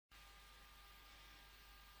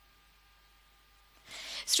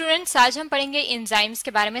Students, आज हम पढ़ेंगे एंजाइम्स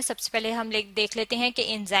के बारे में। सबसे पहले हम देख लेते हैं कि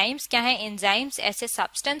एंजाइम्स क्या है। एंजाइम्स ऐसे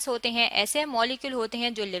सब्सटेंस होते हैं, ऐसे मॉलिक्यूल होते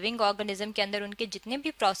हैं जो लिविंग ऑर्गेनिज्म के अंदर उनके जितने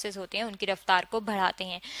भी प्रोसेस होते हैं उनकी रफ्तार को बढ़ाते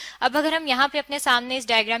हैं। अब अगर हम यहाँ पे अपने सामने इस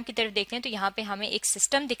डायग्राम की तरफ देख लें तो यहाँ पे हमें एक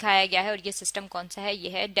सिस्टम दिखाया गया है और ये सिस्टम कौन सा है? ये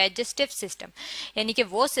है डाइजेस्टिव सिस्टम, यानी कि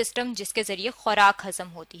वो सिस्टम जिसके जरिए खुराक हजम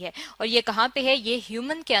होती है। और ये कहाँ पे है? ये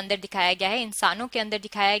ह्यूमन के अंदर दिखाया गया है, इंसानों के अंदर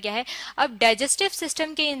दिखाया गया है। अब डाइजेस्टिव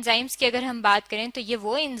सिस्टम के एंजाइम्स की अगर हम बात करें तो ये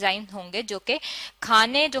वो एंजाइम होंगे जो कि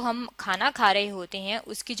जो हम खाना खा रहे होते हैं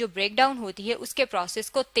उसकी जो ब्रेक डाउन होती है उसके प्रोसेस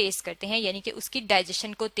को तेज करते हैं, यानी कि उसकी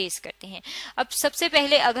डाइजेशन को तेज करते हैं। अब सबसे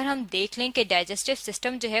पहले अगर हम देख लें कि डाइजेस्टिव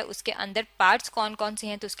सिस्टम जो है उसके अंदर पार्ट्स कौन कौन से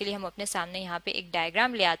हैं, तो उसके लिए हम अपने सामने यहाँ पे एक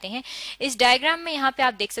डायग्राम ले आते हैं। इस डायग्राम में यहाँ पे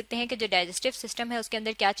आप देख सकते हैं कि जो डाइजेस्टिव सिस्टम है उसके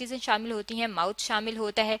अंदर क्या चीजें शामिल होती हैं। माउथ शामिल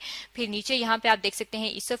होता है, फिर नीचे यहाँ पे आप देख सकते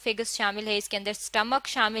हैं इसोफेगस शामिल है, इसके अंदर स्टमक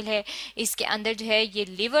शामिल है, इसके अंदर जो है ये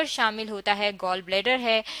लिवर शामिल होता है, गॉल ब्लैडर है,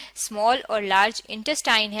 स्मॉल और लार्ज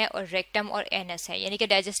इंटेस्टाइन है, और रेक्टम और एनस है। यानी कि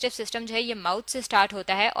डाइजेस्टिव सिस्टम जो है ये माउथ से स्टार्ट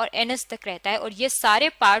होता है और एनस तक रहता है, और ये सारे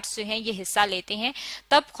पार्ट्स जो हैं ये हिस्सा लेते हैं,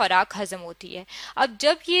 तब खुराक हजम होती है। अब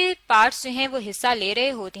जब ये पार्ट्स जो हैं वो हिस्सा ले रहे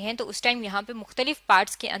होते हैं तो उस टाइम यहाँ पे मुख्तलिफ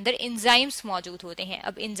पार्ट्स के अंदर एंजाइम्स मौजूद होते हैं।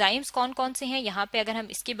 अब एंजाइम्स कौन कौन से हैं यहाँ पे अगर हम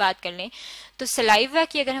इसकी बात कर लें तो सलाइवा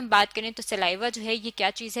की अगर हम बात करें तो सलाइवा जो है ये क्या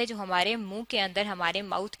चीज है? जो हमारे मुंह के अंदर, हमारे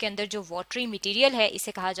माउथ के अंदर जो वाटरी मटेरियल है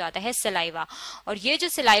इसे कहा जाता है सलाइवा। और ये जो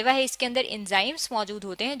सलाइवा है इसके अंदर एंजाइम्स मौजूद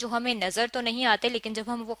होते हैं जो हमें नजर तो नहीं आते, लेकिन जब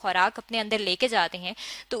हम वो खुराक अपने अंदर लेके जाते हैं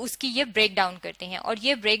तो उसकी ये ब्रेक डाउन करते हैं। और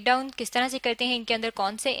ये ब्रेक डाउन किस तरह से करते हैं? इनके अंदर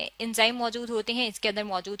कौन से एंजाइम मौजूद होते हैं? इसके अंदर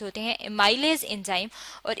मौजूद होते हैं एमाइलेज एंजाइम।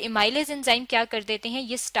 और एमाइलेज एंजाइम क्या कर देते हैं?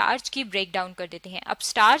 ये स्टार्च की ब्रेक डाउन कर देते हैं। अब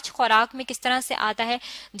स्टार्च खुराक में किस तरह से आता है?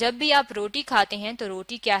 जब भी आप रोटी खाते हैं तो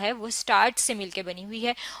रोटी क्या है? वो स्टार्च से मिलकर बनी हुई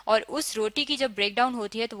है, और उस रोटी की जब ब्रेक डाउन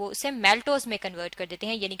होती है तो वो उसे मेल्टोज में कन्वर्ट कर देते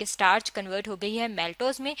हैं, यानी कि स्टार्च कन्वर्ट हो गई है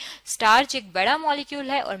मेल्टोज में। स्टार्च एक बड़ा मॉलिक्यूल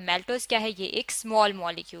है और मेल्टोज क्या है? ये एक स्मॉल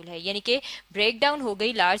मॉलिक्यूल है, यानी कि ब्रेक डाउन हो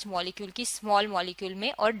गई लार्ज मॉलिक्यूल की स्मॉल मॉलिक्यूल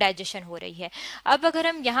में और डाइजेशन हो रही है। अब अगर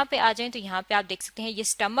हम यहाँ पे आ जाएं तो यहाँ पे आप देख सकते हैं ये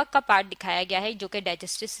स्टमक का पार्ट दिखाया गया है जो कि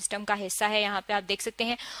डाइजेस्टिव सिस्टम का हिस्सा है, यहाँ पे आप देख सकते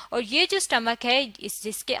हैं। और ये जो स्टमक है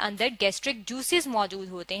जिसके अंदर गैस्ट्रिक जूसेस मौजूद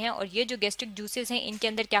होते हैं, और ये जो गैस्ट्रिक जूसेस हैं इनके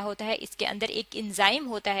अंदर क्या होता है? इसके अंदर एक एंजाइम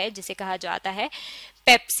होता है जिसे कहा जाता है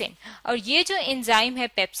पेप्सिन। और ये जो एंजाइम है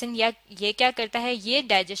पेप्सिन, या ये क्या करता है? ये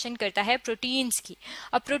डाइजेशन करता है प्रोटीन्स की।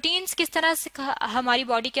 अब प्रोटीन्स किस तरह से हमारी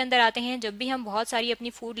बॉडी के अंदर आते हैं? जब भी हम बहुत सारी अपनी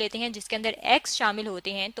फूड लेते हैं जिसके अंदर एग्स शामिल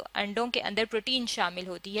होते हैं तो अंडों के अंदर प्रोटीन शामिल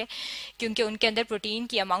होती है, क्योंकि उनके अंदर प्रोटीन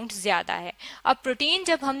की अमाउंट ज्यादा है। अब प्रोटीन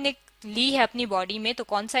जब हमने ली है अपनी बॉडी में तो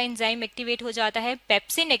कौन सा एंजाइम एक्टिवेट हो जाता है?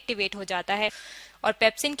 पेप्सिन एक्टिवेट हो जाता है। और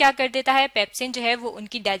पेप्सिन क्या कर देता है? पेप्सिन जो है वो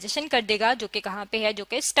उनकी डाइजेशन कर देगा, जो कि कहाँ पे है? जो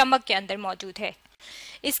कि स्टमक के अंदर मौजूद है।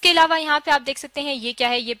 इसके अलावा यहाँ पे आप देख सकते हैं ये क्या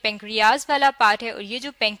है? ये पेंक्रियाज वाला पार्ट है, और ये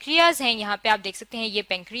जो पेंक्रियाज है यहाँ पे आप देख सकते हैं ये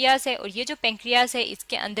पेंक्रियाज है, और ये जो पेंक्रियाज है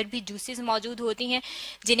इसके अंदर भी जूसेस मौजूद होती हैं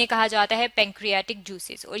जिन्हें कहा जाता है पेंक्रियाटिक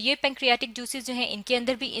जूसेस। और ये पेंक्रियाटिक जूसेस जो है इनके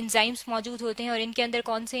अंदर भी एंजाइम्स मौजूद होते हैं। और इनके अंदर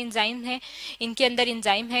कौन से एंजाइम हैं? इनके अंदर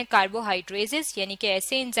एंजाइम है कार्बोहाइड्रेजेस, यानी कि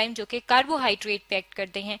ऐसे एंजाइम जो कि कार्बोहाइड्रेट पे एक्ट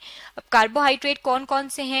करते हैं। अब कार्बोहाइड्रेट कौन कौन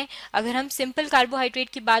से हैं? अगर हम सिंपल कार्बोहाइड्रेट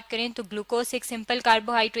की बात करें तो ग्लूकोज एक सिंपल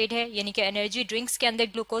कार्बोहाइड्रेट है, यानी कि एनर्जी ड्रिंक्स के अंदर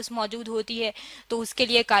ग्लूकोज मौजूद होती है, तो उसके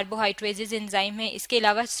लिए कार्बोहाइड्रेजेस एंजाइम है। इसके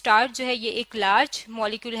अलावा स्टार्च जो है ये एक लार्ज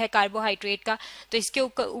मॉलिक्यूल है कार्बोहाइड्रेट का, तो इसके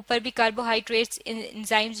ऊपर भी कार्बोहाइड्रेट्स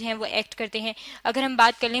एंजाइम्स जो हैं वो एक्ट करते हैं। अगर हम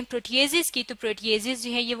बात कर लें प्रोटीएजेस की तो प्रोटीएजेस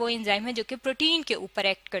जो है ये वो एंजाइम है जो कि प्रोटीन के ऊपर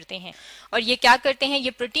एक्ट करते हैं, और ये क्या करते हैं?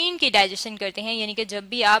 ये प्रोटीन की डाइजेशन करते हैं, यानी कि जब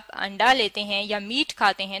भी आप अंडा लेते हैं या मीट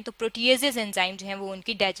खाते हैं तो प्रोटीएजेस एंजाइम जो है वो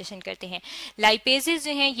उनकी डाइजेशन करते हैं। लाइपेजेस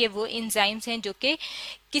जो हैं ये वो एंजाइम्स हैं जो कि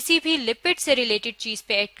किसी भी लिपिड से रिलेटेड चीज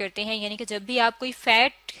पे एक्ट करते हैं, यानी कि जब भी आप कोई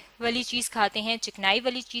फैट वाली चीज खाते हैं, चिकनाई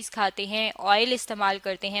वाली चीज खाते हैं, ऑयल इस्तेमाल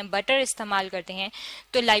करते हैं, बटर इस्तेमाल करते हैं,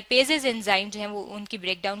 तो लाइपेजेस एंजाइम जो हैं वो उनकी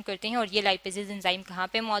ब्रेक डाउन करते हैं। और ये लाइपेजेस एंजाइम कहाँ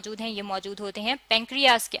पे मौजूद हैं? ये मौजूद होते हैं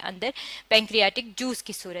पेंक्रियाज के अंदर पेंक्रियाटिक जूस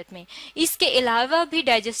की सूरत में। इसके अलावा भी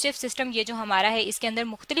डाइजेस्टिव सिस्टम ये जो हमारा है इसके अंदर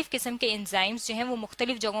मुख्तलिफ किस्म के एंजाइम्स जो हैं वो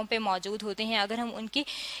मुख्तलिफ जगहों पे मौजूद होते हैं। अगर हम उनकी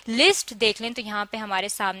लिस्ट देख लें तो यहाँ पे हमारे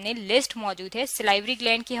सामने लिस्ट मौजूद है। सलाइवरी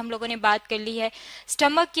ग्लैंड की हम लोगों ने बात कर ली है,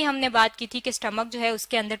 स्टमक की हमने बात की थी कि स्टमक जो है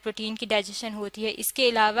उसके अंदर प्रोटीन की डाइजेशन होती है। इसके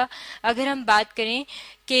अलावा अगर हम बात करें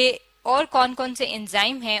कि और कौन कौन से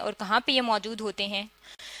एंजाइम हैं और कहाँ पे ये मौजूद होते हैं,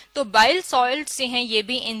 तो बाइल सॉल्ट्स से हैं ये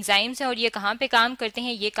भी एंजाइम्स हैं, और ये कहाँ पे काम करते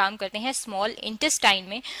हैं? ये काम करते हैं स्मॉल इंटेस्टाइन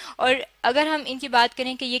में। और अगर हम इनकी बात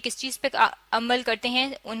करें कि ये किस चीज पे अमल करते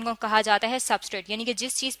हैं, उनको कहा जाता है सबस्ट्रेट, यानी कि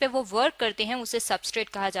जिस चीज पे वो वर्क करते हैं उसे सबस्ट्रेट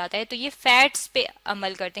कहा जाता है। तो ये फैट्स पे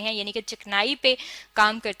अमल करते हैं, यानी कि चिकनाई पे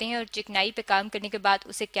काम करते हैं, और चिकनाई पे काम करने के बाद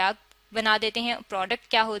उसे क्या बना देते हैं। प्रोडक्ट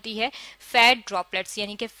क्या होती है? फैट ड्रॉपलेट्स,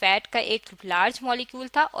 यानी कि फैट का एक लार्ज मॉलिक्यूल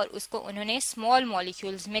था और उसको उन्होंने स्मॉल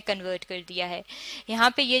मॉलिक्यूल्स में कन्वर्ट कर दिया है। यहाँ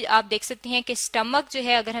पे ये आप देख सकते हैं कि स्टमक जो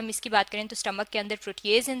है, अगर हम इसकी बात करें तो स्टमक के अंदर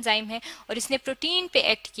प्रोटीएज एंजाइम है और इसने प्रोटीन पे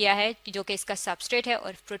एक्ट किया है जो कि इसका सबस्ट्रेट है,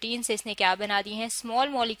 और प्रोटीन से इसने क्या बना दी है? स्मॉल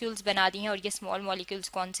मॉलिक्यूल्स बना दी हैं। और ये स्मॉल मॉलिक्यूल्स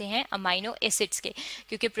कौन से हैं? अमाइनो एसिड्स के,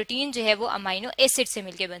 क्योंकि प्रोटीन जो है वो अमाइनो एसिड से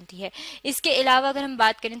मिलकर बनती है। इसके अलावा अगर हम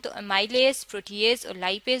बात करें तो अमाइलेज, प्रोटीएज और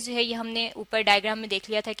लाइपेज जो है, ये हमने ऊपर डायग्राम में देख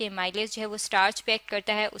लिया था कि अमाइलेज जो है वो स्टार्च पे एक्ट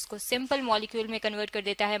करता है, उसको सिंपल मॉलिक्यूल में कन्वर्ट कर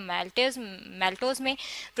देता है मैल्टोज में।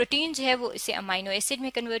 प्रोटीन जो है वो इसे अमाइनो एसिड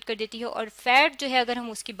में कन्वर्ट कर देती है। और फैट जो है, अगर हम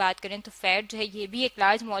उसकी बात करें तो फैट जो है ये भी एक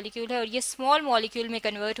लार्ज मॉलिक्यूल है और ये स्मॉल मॉलिक्यूल में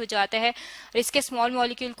कन्वर्ट हो जाता है। और इसके स्मॉल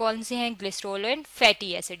मॉलिक्यूल कौन से हैं? ग्लिसरॉल एंड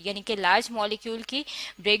फैटी एसिड, यानी कि लार्ज मॉलिक्यूल की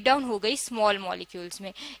ब्रेकडाउन हो गई स्मॉल मॉलिक्यूल्स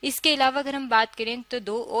में। इसके अलावा अगर हम बात करें तो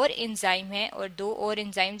दो और एंजाइम हैं, और दो और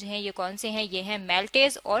एंजाइम जो हैं ये कौन से हैं? ये हैं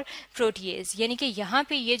मेल्टेज और प्रोटीएज। यानी कि यहाँ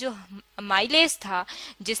पे ये जो माइलेज था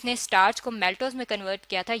जिसने स्टार्च को मेल्टोज में कन्वर्ट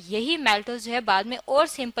किया था, यही मेल्टोज जो है बाद में और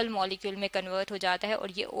सिंपल मॉलिक्यूल में कन्वर्ट हो जाता है।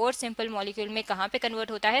 और ये और सिंपल मॉलिक्यूल में कहाँ पे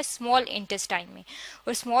कन्वर्ट होता है? स्मॉल इंटेस्टाइन में।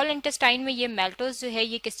 और स्मॉल इंटेस्टाइन में ये मेल्टोज जो है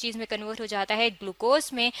ये किस चीज में कन्वर्ट हो जाता है? ग्लूकोज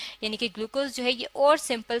में। यानी कि ग्लूकोज जो है ये और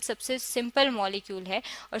सिंपल, सबसे सिंपल मॉलिक्यूल है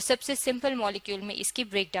और सबसे सिंपल मॉलिक्यूल में इसकी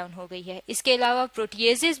ब्रेकडाउन हो गई है। इसके अलावा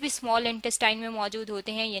प्रोटीएजेस भी स्मॉल इंटेस्टाइन में मौजूद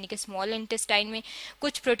होते हैं, यानी कि स्मॉल इंटेस्टाइन में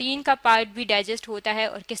कुछ प्रोटीन का पार्ट भी डाइजेस्ट होता है।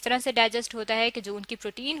 और किस तरह से डाइजेस्ट होता है कि जो उनकी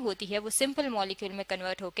प्रोटीन होती है वो सिंपल मॉलिक्यूल में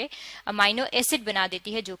कन्वर्ट होकर अमाइनो एसिड बना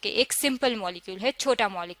देती है, जो कि एक सिंपल मॉलिक्यूल है, छोटा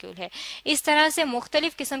मॉलिक्यूल है। इस तरह से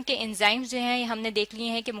मुख्तलिफ किस्म के एंजाइम्स जो हैं हमने देख लिए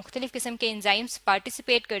हैं कि मुख्तलिफ किस्म के एंजाइम्स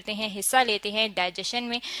पार्टिसिपेट करते हैं, हिस्सा लेते हैं डाइजेशन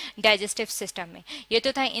में, डाइजेस्टिव सिस्टम में। ये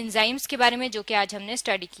तो था एंजाइम्स के बारे में जो कि आज हमने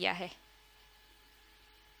स्टडी किया है।